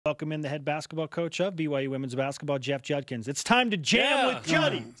Welcome in the head basketball coach of BYU women's basketball, Jeff Judkins. It's time to jam with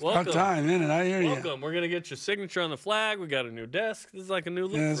Juddy. It's about time, isn't it? I hear you. Welcome. We're going to get your signature on the flag. We got a new desk. This is like a new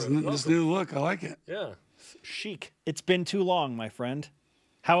look. Yeah, it's a new look. I like it. Yeah. Chic. It's been too long, my friend.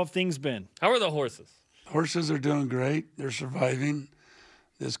 How have things been? How are the horses? Horses are doing great. They're surviving.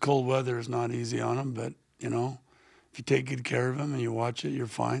 This cold weather is not easy on them, but, you know, if you take good care of them and you watch it, you're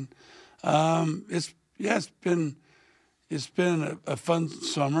fine. It's been a fun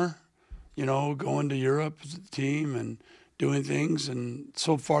summer, you know, going to Europe as a team and doing things. And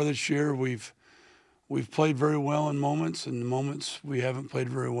so far this year, we've played very well in moments, and the moments we haven't played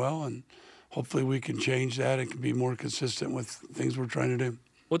very well. And hopefully we can change that and can be more consistent with things we're trying to do.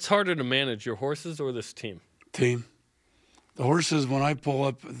 What's harder to manage, your horses or this team? Team. The horses, when I pull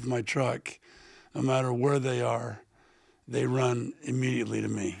up with my truck, no matter where they are, they run immediately to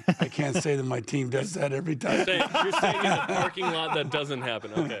me. I can't say that my team does that every time. You're saying in the parking lot that doesn't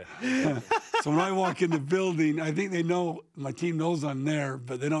happen. Okay. So when I walk in the building, I think they know, my team knows I'm there,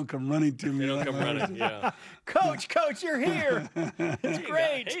 but they don't come running to me. They don't come running, yeah. Coach, you're here. It's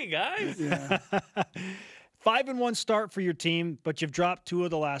great. Hey, guys. Yeah. 5-1 start for your team, but you've dropped 2 of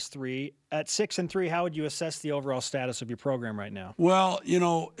the last 3. At 6-3, how would you assess the overall status of your program right now? Well, you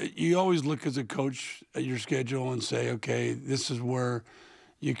know, you always look as a coach at your schedule and say, okay, this is where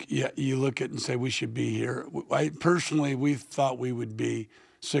you look at and say we should be here. Personally, we thought we would be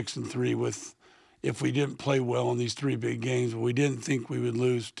 6-3 if we didn't play well in these 3 big games, but we didn't think we would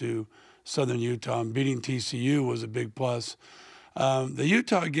lose to Southern Utah. And beating TCU was a big plus. The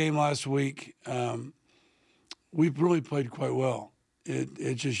Utah game last week, we really played quite well.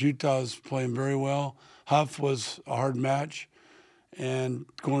 It's just Utah's playing very well. Huff was a hard match, and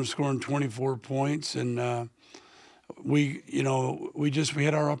scoring 24 points, and we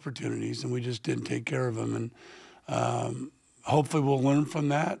had our opportunities, and we just didn't take care of them. And hopefully we'll learn from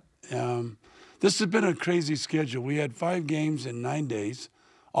that. This has been a crazy schedule. We had 5 games in 9 days,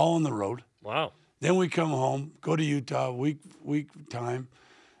 all on the road. Wow. Then we come home, go to Utah, week time.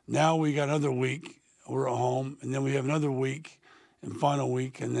 Now we got another week. We're at home, and then we have another week and final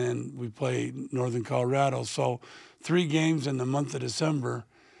week, and then we play Northern Colorado. So 3 games in the month of December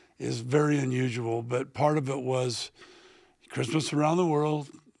is very unusual, but part of it was Christmas around the world,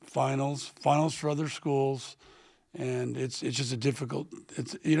 finals for other schools, and it's just a difficult,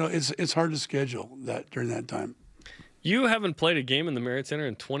 it's hard to schedule that during that time. You haven't played a game in the Marriott Center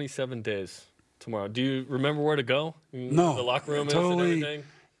in 27 days tomorrow. Do you remember where to go? No. The locker room totally, and everything?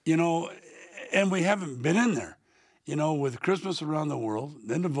 You know, and we haven't been in there, you know, with Christmas around the world,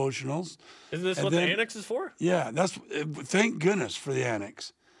 then devotionals. Isn't this what the annex is for? Yeah, thank goodness for the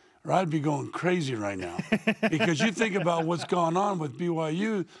annex, or I'd be going crazy right now. Because you think about what's gone on with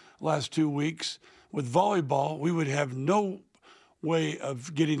BYU last 2 weeks with volleyball, we would have no way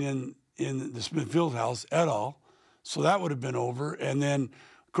of getting in the Smith Fieldhouse at all. So that would have been over. And then,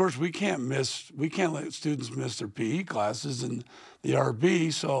 of course, we can't let students miss their PE classes and the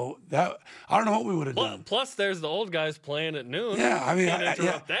RB. So that, I don't know what we would have done. Plus, there's the old guys playing at noon. Yeah, I mean,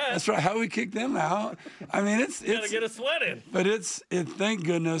 that. That's right. How we kick them out? I mean, it's gotta get a sweat in. But thank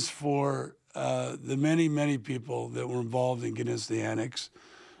goodness for the many people that were involved in getting us the annex.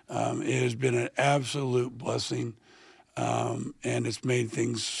 It has been an absolute blessing, and it's made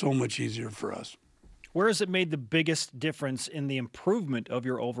things so much easier for us. Where has it made the biggest difference in the improvement of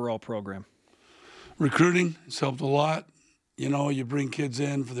your overall program? Recruiting has helped a lot. You know, you bring kids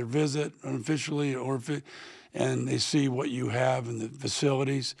in for their visit unofficially, and they see what you have in the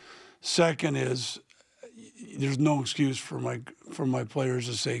facilities. Second is there's no excuse for my players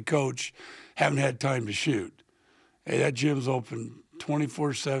to say, Coach, haven't had time to shoot. Hey, that gym's open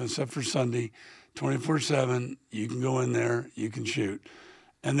 24/7, except for Sunday, 24/7. You can go in there, you can shoot.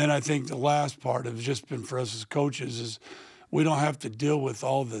 And then I think the last part has just been for us as coaches is we don't have to deal with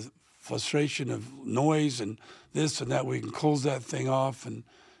all the frustration of noise and this and that. We can close that thing off and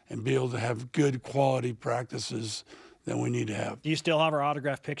be able to have good quality practices that we need to have. Do you still have our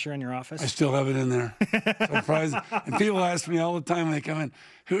autographed picture in your office? I still have it in there. Surprised. And people ask me all the time when they come in,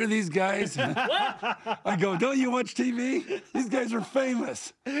 who are these guys? What? I go, don't you watch TV? These guys are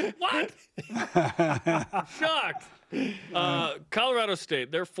famous. What? Shocked. Colorado State,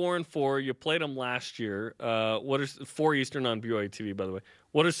 they're 4-4. You played them last year. What is 4 Eastern on BYU TV, by the way?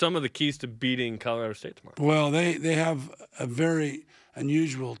 What are some of the keys to beating Colorado State tomorrow? Well, they have a very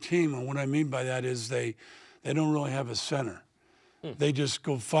unusual team, and what I mean by that is they don't really have a center. They just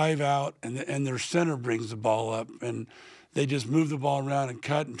go 5 out, and their center brings the ball up, and they just move the ball around and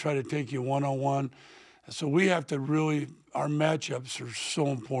cut and try to take you one-on-one. So we have to really, our matchups are so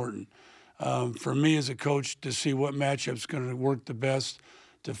important. For me as a coach to see what matchup's going to work the best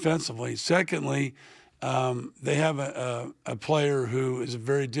defensively. Secondly, they have a player who is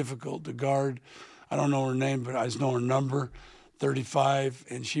very difficult to guard. I don't know her name, but I just know her number, 35,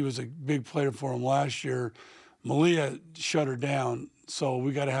 and she was a big player for them last year. Malia shut her down, so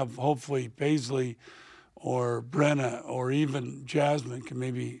we got to have hopefully Paisley or Brenna or even Jasmine can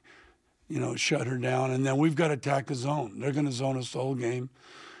maybe, shut her down. And then we've got to attack the zone. They're going to zone us the whole game.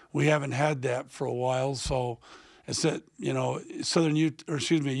 We haven't had that for a while, so it's that,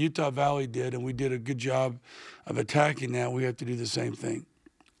 Utah Valley did, and we did a good job of attacking that. We have to do the same thing.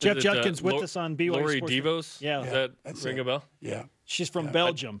 Jeff Judkins with us on BYU Lori Sports. Devos? Yeah. Does that ring a bell? Yeah. She's from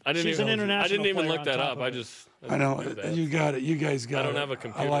Belgium. She's an international I didn't even player look on that top up. of I know. You got it. You guys got it. I don't have a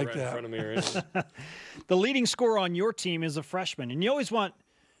computer I like right that. in front of me or anything. The leading scorer on your team is a freshman, and you always want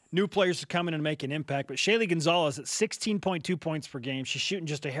new players to come in and make an impact. But Shaylee Gonzales at 16.2 points per game. She's shooting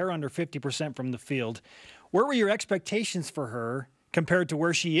just a hair under 50% from the field. Where were your expectations for her compared to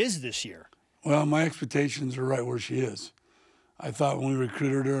where she is this year? Well, my expectations are right where she is. I thought when we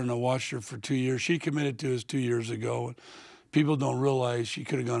recruited her and I watched her for 2 years, she committed to us 2 years ago. People don't realize she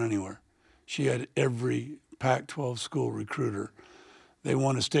could have gone anywhere. She had every Pac-12 school recruiter. They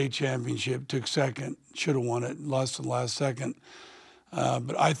won a state championship, took second, should have won it, lost in the last second.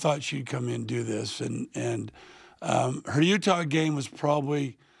 But I thought she'd come in and do this. And her Utah game was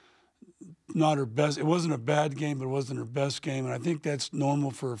probably not her best. It wasn't a bad game, but it wasn't her best game. And I think that's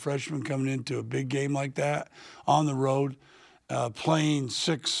normal for a freshman coming into a big game like that on the road, playing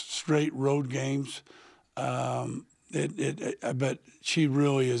 6 straight road games. But she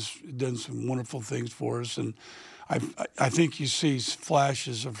really has done some wonderful things for us. And I think you see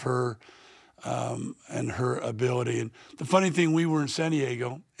flashes of her and her ability. And the funny thing, we were in San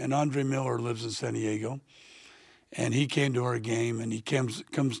Diego, and Andre Miller lives in San Diego. And he came to our game, and he comes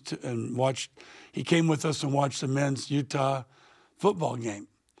to and watched. He came with us and watched the men's Utah football game,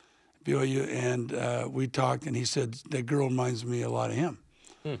 BYU, and we talked. And he said that girl reminds me a lot of him,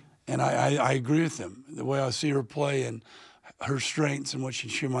 and I agree with him. The way I see her play and her strengths and what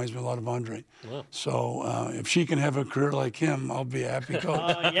she reminds me a lot of Andre. Wow. So if she can have a career like him, I'll be a happy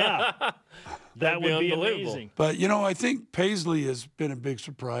coach. Yeah, that would be unbelievable. amazing. But I think Paisley has been a big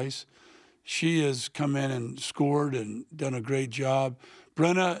surprise. She has come in and scored and done a great job.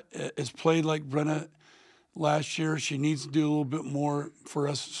 Brenna has played like Brenna last year. She needs to do a little bit more for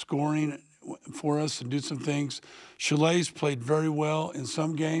us scoring for us and do some things. Shaylee's played very well in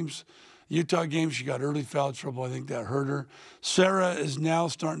some games. Utah games, she got early foul trouble. I think that hurt her. Sarah is now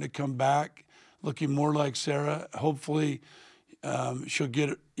starting to come back, looking more like Sarah. Hopefully, she'll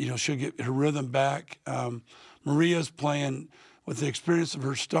get her rhythm back. Maria's playing with the experience of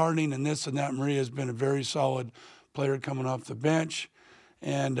her starting and this and that. Maria has been a very solid player coming off the bench.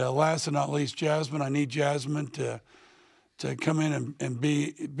 And last but not least, Jasmine. I need Jasmine to come in and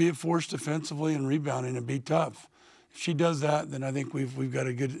be a force defensively and rebounding and be tough. If she does that, then I think we've got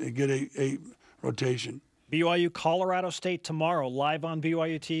a good eight rotation. BYU Colorado State tomorrow, live on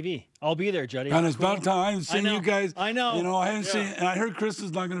BYU TV. I'll be there, Juddy. And it's about time. I haven't seen you guys. I know. I haven't seen, and I heard Chris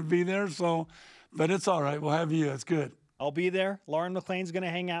is not going to be there, but it's all right. We'll have you. It's good. I'll be there. Lauren McLean's going to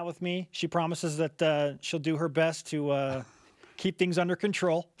hang out with me. She promises that she'll do her best to keep things under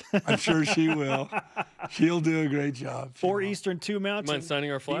control. I'm sure she will. She'll do a great job. 4 Eastern, 2 Mountain. You mind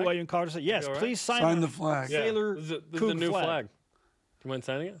signing our flag? BYU and Colorado State. Yes, right? please Sign the flag. Sailor This is Kook the new flag. flag. Do you mind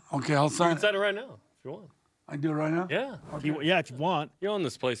signing it? Okay, I'll You sign can it. sign it right now if you want. I do it right now? Yeah. Yeah, if you want. You own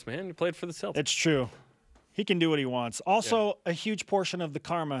this place, man. You played for the Celtics. It's true. He can do what he wants. Also, a huge portion of the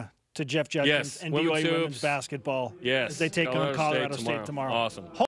karma to Jeff Judkins Yes, and women's BYU women's hoops. basketball Yes. as they take on Colorado State tomorrow. Awesome.